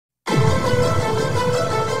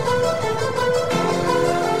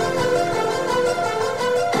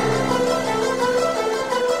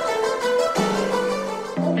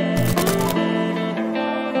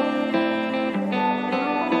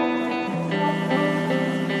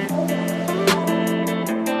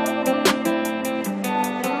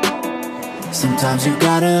Sometimes you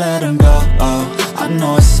gotta let him go, oh. I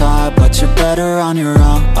know it's hard, but you're better on your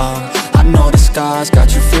own, oh. I know the scars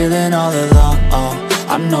got you feeling all alone, oh.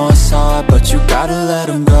 I know it's hard, but you gotta let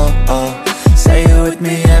him go, oh. Say it with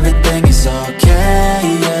me, everything is okay,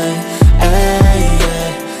 yeah, hey,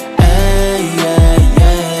 yeah, hey, yeah,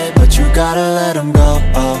 yeah. But you gotta let him go,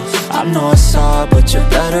 oh. I know it's hard, but you're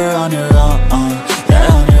better on your own,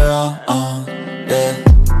 yeah, on your own,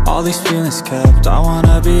 yeah. All these feelings kept, I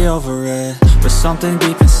wanna be over it, but something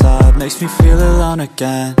deep inside makes me feel alone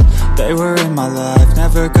again. They were in my life,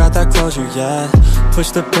 never got that closure yet.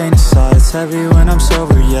 Push the pain aside, it's heavy when I'm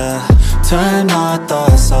sober, yeah. Turn my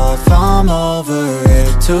thoughts off, I'm over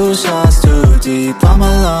it. 2 shots too deep, I'm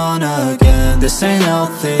alone again. This ain't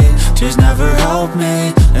healthy, she's never helped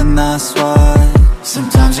me, and that's why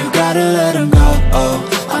sometimes you gotta let him go,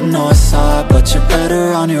 oh. I know it's hard, but you're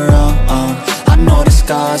better on your own, I know the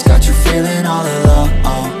scars got you feeling all alone,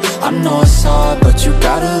 I know it's hard, but you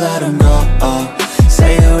gotta let him go, oh.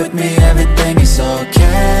 Say it with me, everything is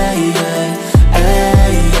okay, yeah,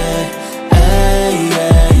 hey, yeah, hey,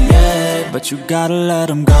 yeah, yeah. But you gotta let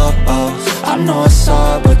him go, oh. I know it's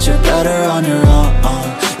hard, but you're better on your own,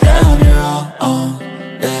 yeah, on your own,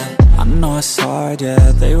 yeah. I know it's hard,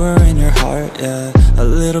 yeah, they were in your heart, yeah. A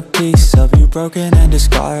little piece of you broken and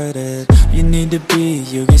discarded. You need to be,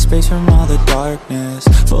 you get space from all the darkness.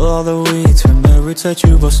 Pull all the weeds from the roots that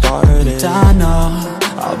you both started. And I know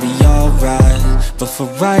I'll be alright, but for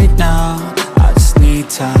right now I just need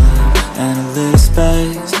time and a little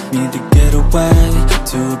space. Need to get away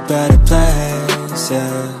to a better place,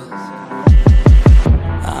 yeah.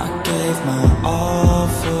 I gave my all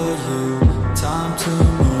for you, time to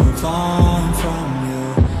move on from you.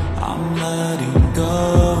 I'm letting go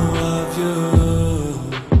of you.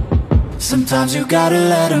 Sometimes you gotta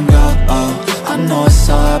let him go, oh. I know it's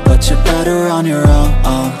hard, but you're better on your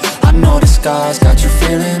own, I know the scars got you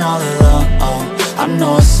feeling all alone, I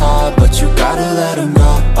know it's hard, but you gotta let him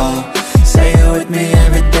go, oh. Say it with me,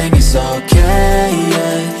 everything is okay,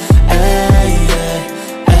 yeah, hey, yeah,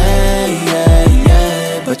 hey, yeah,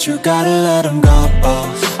 yeah. But you gotta let him go,